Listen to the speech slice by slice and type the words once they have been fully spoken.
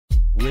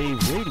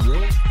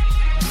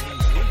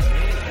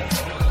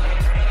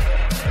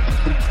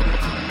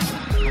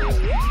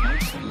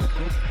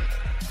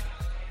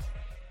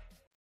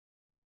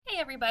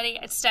everybody.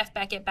 It's Steph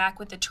Beckett back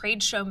with the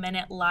Trade Show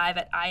Minute live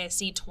at ISE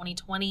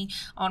 2020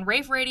 on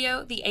Rave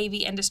Radio, the AV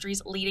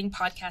industry's leading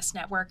podcast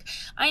network.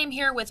 I am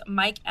here with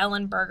Mike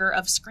Ehlenberger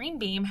of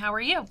ScreenBeam. How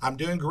are you? I'm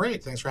doing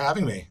great. Thanks for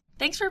having me.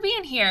 Thanks for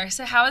being here.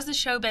 So how has the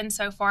show been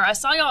so far? I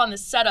saw y'all on the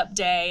setup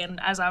day and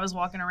as I was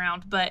walking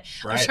around, but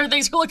I'm sure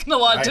things are looking a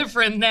lot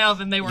different now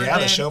than they were then. Yeah,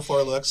 the show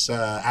floor looks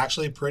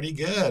actually pretty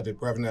good.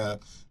 We're having a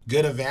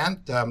good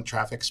event.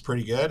 Traffic's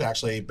pretty good,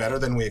 actually better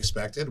than we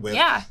expected with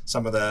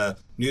some of the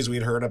news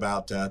we'd heard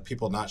about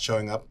people not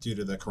showing up due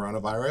to the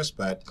coronavirus,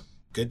 but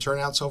good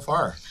turnout so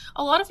far.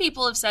 A lot of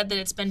people have said that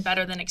it's been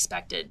better than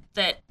expected,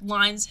 that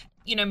lines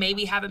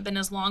maybe haven't been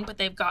as long, but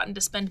they've gotten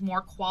to spend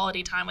more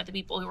quality time with the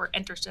people who are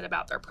interested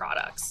about their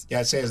products. Yeah,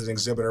 I'd say as an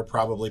exhibitor,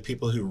 probably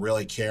people who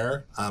really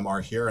care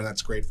are here, and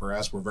that's great for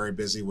us. We're very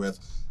busy with,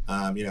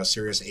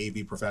 serious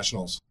AV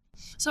professionals.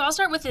 So I'll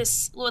start with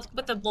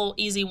with the little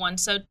easy one.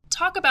 So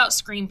talk about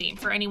ScreenBeam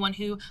for anyone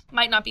who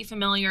might not be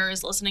familiar,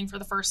 is listening for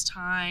the first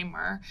time,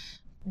 or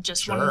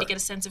just wanting to get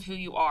a sense of who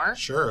you are.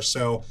 Sure.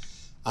 So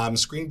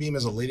ScreenBeam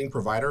is a leading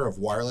provider of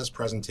wireless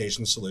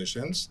presentation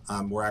solutions.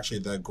 We're actually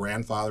the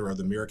grandfather of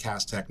the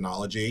Miracast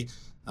technology.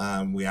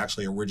 We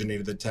actually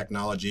originated the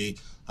technology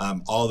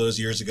all those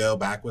years ago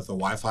back with the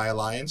Wi-Fi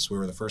Alliance. We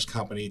were the first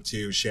company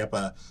to ship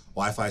a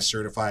Wi-Fi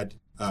certified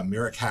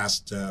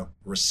Miracast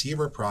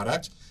receiver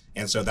product.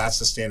 And so that's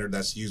the standard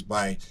that's used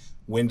by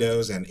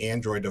Windows and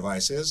Android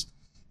devices.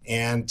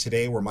 And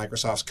today we're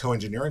Microsoft's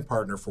co-engineering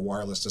partner for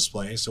wireless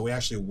display. So we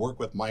actually work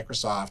with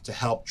Microsoft to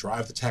help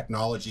drive the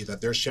technology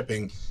that they're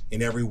shipping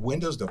in every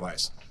Windows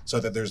device so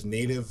that there's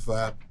native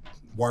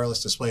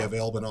wireless display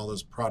available in all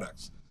those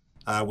products.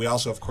 We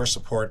also, of course,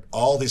 support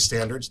all these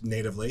standards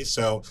natively.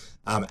 So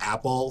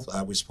Apple,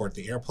 we support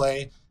the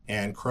AirPlay,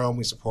 and Chrome,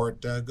 we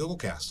support Google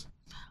Cast.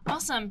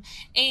 Awesome.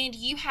 And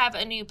you have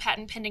a new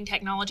patent pending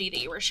technology that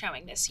you were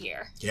showing this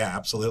year. Yeah,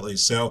 absolutely.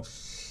 So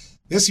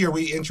this year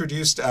we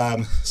introduced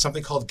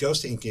something called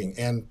ghost inking,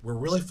 and we're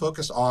really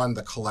focused on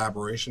the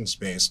collaboration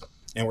space.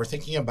 And we're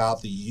thinking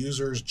about the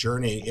user's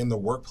journey in the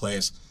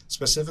workplace,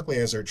 specifically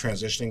as they're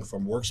transitioning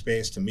from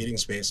workspace to meeting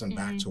space and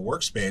back to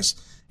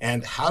workspace.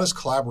 And how does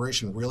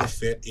collaboration really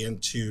fit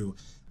into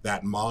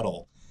that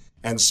model?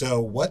 And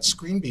so what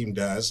ScreenBeam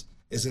does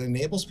is it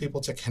enables people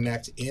to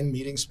connect in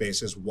meeting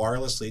spaces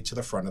wirelessly to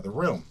the front of the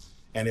room.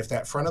 And if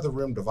that front of the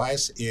room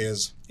device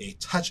is a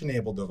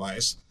touch-enabled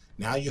device,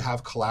 now you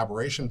have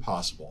collaboration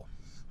possible.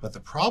 But the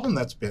problem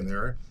that's been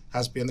there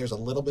has been there's a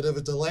little bit of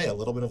a delay, a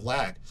little bit of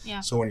lag. Yeah.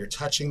 So when you're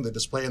touching the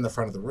display in the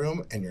front of the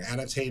room and you're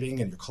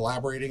annotating and you're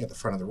collaborating at the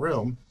front of the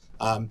room,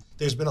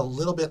 there's been a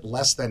little bit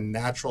less than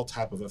natural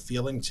type of a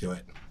feeling to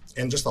it.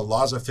 And just the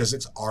laws of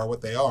physics are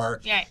what they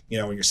are. Yeah.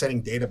 When you're sending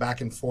data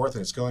back and forth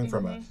and it's going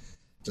from a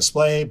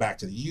display back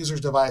to the user's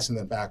device and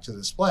then back to the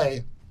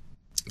display,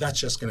 that's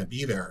just going to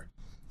be there.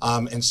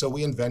 And so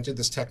we invented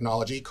this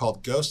technology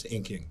called ghost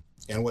inking.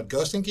 And what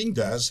ghost inking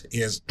does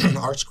is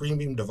our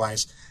ScreenBeam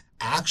device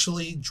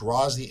actually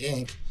draws the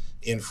ink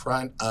in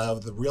front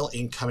of the real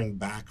ink coming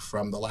back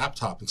from the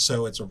laptop. And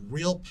so it's a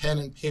real pen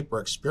and paper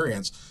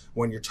experience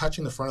when you're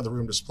touching the front of the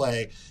room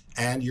display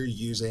and you're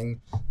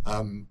using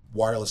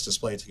wireless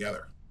display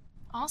together.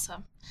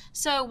 Awesome.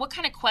 So what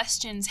kind of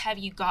questions have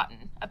you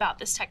gotten about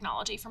this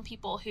technology from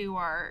people who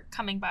are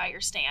coming by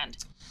your stand?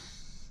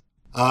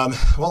 Well,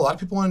 a lot of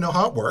people want to know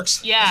how it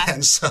works. Yeah.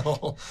 And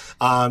so,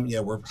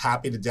 we're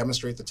happy to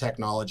demonstrate the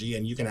technology,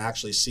 and you can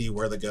actually see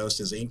where the ghost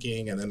is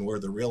inking and then where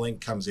the real ink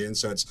comes in.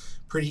 So it's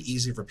pretty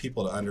easy for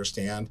people to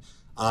understand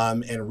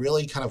and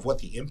really kind of what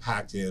the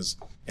impact is.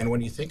 And when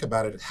you think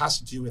about it, it has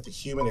to do with the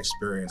human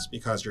experience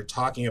because you're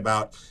talking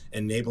about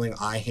enabling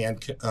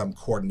eye-hand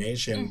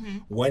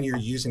coordination when you're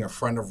using a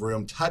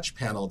front-of-room touch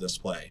panel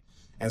display.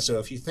 And so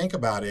if you think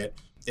about it,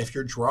 if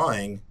you're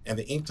drawing and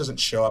the ink doesn't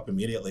show up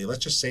immediately,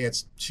 let's just say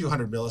it's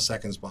 200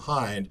 milliseconds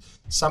behind,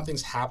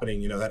 something's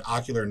happening, that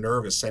ocular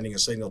nerve is sending a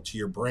signal to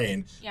your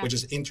brain, which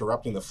is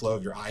interrupting the flow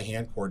of your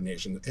eye-hand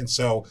coordination. And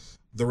so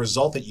the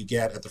result that you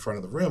get at the front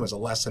of the room is a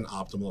less than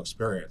optimal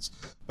experience.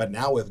 But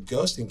now with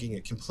ghost inking,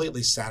 it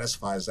completely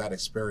satisfies that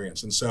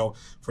experience. And so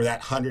for that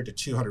 100 to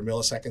 200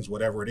 milliseconds,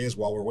 whatever it is,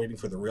 while we're waiting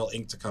for the real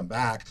ink to come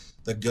back,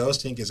 the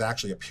ghost ink is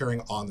actually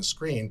appearing on the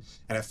screen,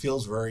 and it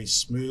feels very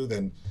smooth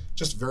and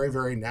just very,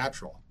 very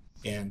natural.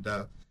 And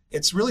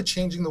it's really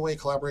changing the way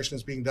collaboration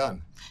is being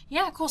done.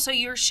 Yeah, cool. So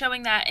you're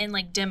showing that in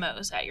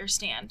demos at your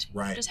stand.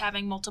 Right. Just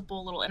having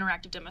multiple little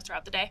interactive demos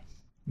throughout the day.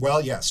 Well,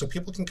 yeah. So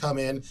people can come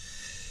in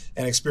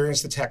and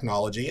experience the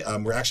technology.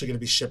 We're actually going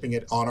to be shipping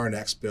it on our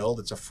next build.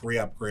 It's a free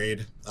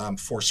upgrade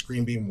for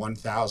ScreenBeam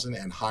 1000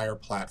 and higher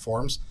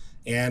platforms.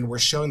 And we're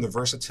showing the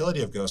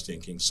versatility of ghost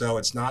inking. So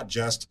it's not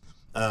just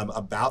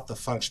about the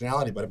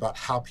functionality, but about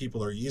how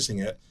people are using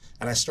it.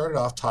 And I started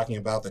off talking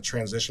about the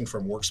transition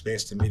from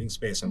workspace to meeting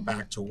space and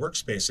back to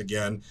workspace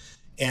again.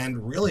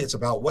 And really, it's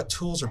about what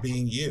tools are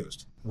being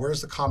used.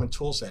 Where's the common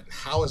tool set?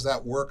 How is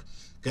that work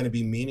going to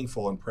be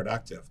meaningful and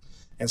productive?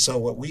 And so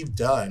what we've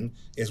done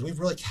is we've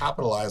really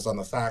capitalized on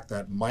the fact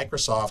that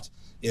Microsoft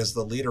is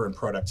the leader in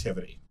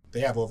productivity.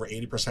 They have over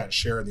 80%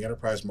 share in the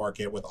enterprise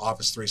market with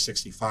Office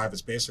 365.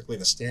 It's basically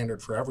the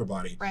standard for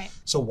everybody. Right.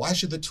 So why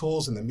should the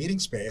tools in the meeting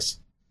space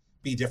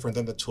be different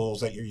than the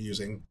tools that you're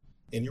using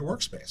in your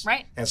workspace?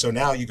 Right. And so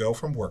now you go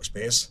from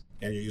workspace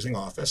and you're using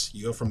Office,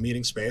 you go from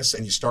meeting space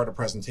and you start a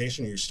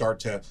presentation, you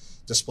start to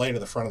display to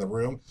the front of the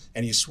room,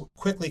 and you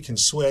quickly can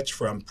switch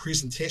from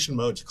presentation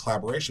mode to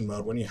collaboration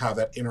mode when you have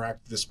that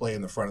interactive display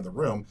in the front of the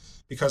room,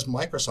 because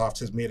Microsoft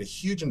has made a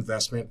huge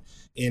investment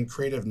in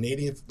creative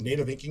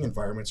native inking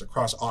environments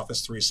across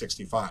Office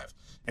 365.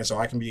 And so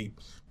I can be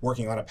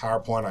working on a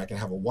PowerPoint, I can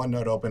have a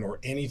OneNote open or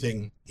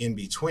anything in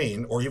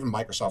between, or even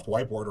Microsoft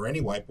Whiteboard or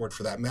any whiteboard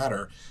for that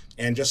matter,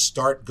 and just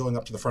start going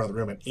up to the front of the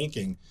room and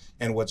inking.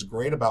 And what's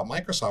great about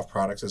Microsoft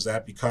products is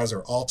that because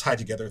they're all tied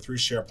together through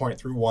SharePoint,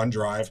 through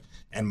OneDrive,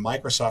 and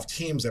Microsoft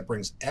Teams that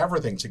brings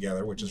everything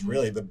together, which is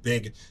really the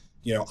big,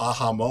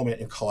 aha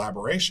moment in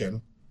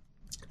collaboration,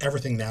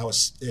 everything now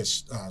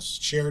is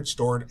shared,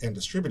 stored, and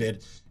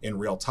distributed in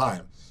real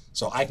time.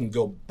 So I can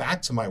go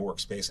back to my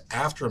workspace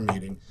after a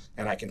meeting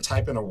and I can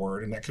type in a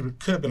word, and that could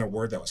have been a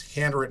word that was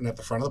handwritten at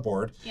the front of the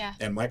board. Yeah.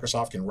 And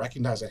Microsoft can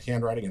recognize that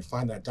handwriting and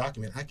find that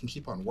document. I can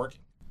keep on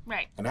working.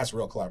 Right. And that's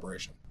real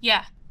collaboration.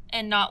 Yeah.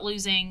 And not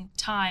losing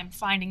time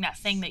finding that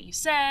thing that you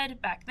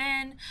said back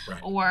then,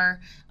 Right. or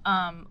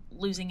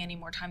losing any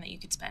more time that you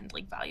could spend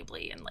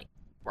valuably and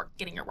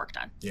getting your work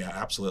done. Yeah,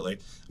 absolutely. I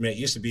mean, it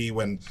used to be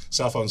when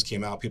cell phones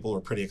came out, people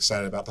were pretty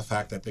excited about the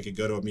fact that they could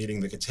go to a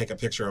meeting, they could take a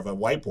picture of a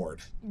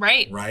whiteboard.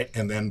 Right. Right.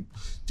 And then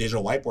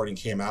digital whiteboarding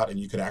came out and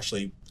you could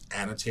actually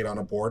annotate on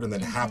a board and then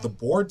have the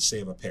board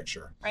save a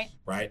picture. Right.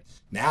 Right.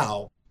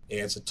 Now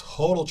it's a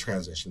total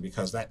transition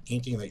because that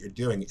inking that you're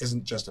doing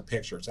isn't just a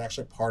picture. It's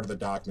actually part of the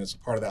document.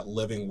 It's part of that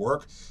living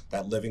work,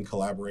 that living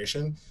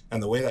collaboration.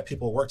 And the way that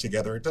people work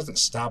together, it doesn't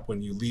stop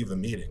when you leave the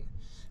meeting.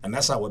 And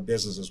that's not what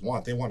businesses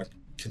want. They want a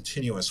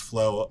continuous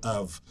flow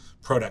of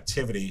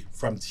productivity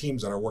from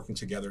teams that are working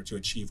together to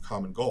achieve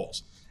common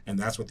goals. And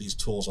that's what these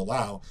tools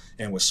allow.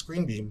 And with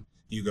ScreenBeam,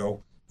 you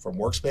go from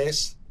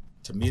workspace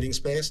to meeting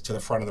space to the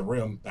front of the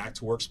room, back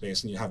to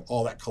workspace, and you have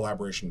all that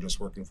collaboration just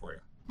working for you.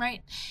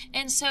 Right.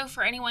 And so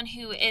for anyone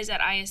who is at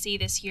ISE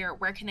this year,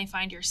 where can they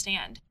find your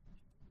stand?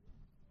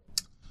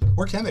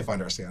 Where can they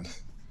find our stand?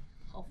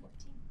 Hall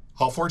 14.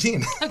 Hall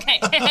 14. Okay,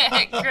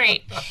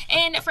 great.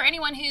 And for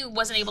anyone who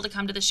wasn't able to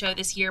come to the show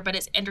this year but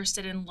is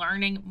interested in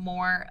learning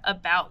more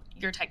about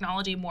your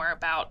technology, more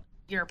about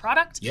your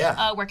product,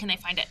 where can they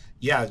find it?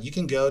 Yeah, you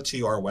can go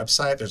to our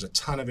website. There's a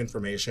ton of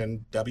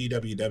information,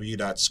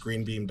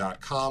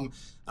 www.screenbeam.com.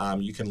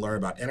 You can learn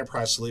about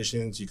enterprise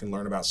solutions. You can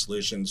learn about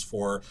solutions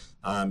for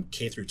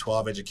K through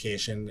 12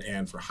 education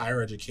and for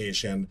higher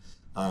education.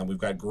 We've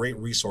got great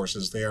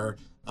resources there.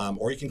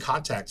 Or you can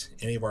contact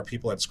any of our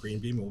people at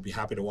ScreenBeam, and we'll be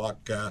happy to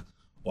walk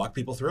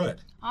people through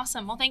it.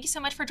 Awesome. Well, thank you so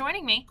much for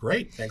joining me.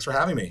 Great. Thanks for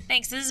having me.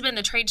 Thanks. This has been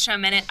the Trade Show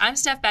Minute. I'm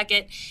Steph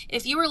Beckett.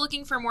 If you are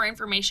looking for more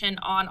information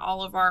on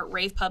all of our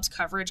Rave Pubs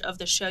coverage of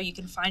the show, you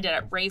can find it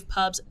at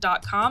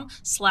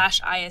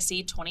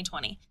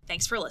ravepubs.com/ISE2020.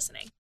 Thanks for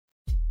listening.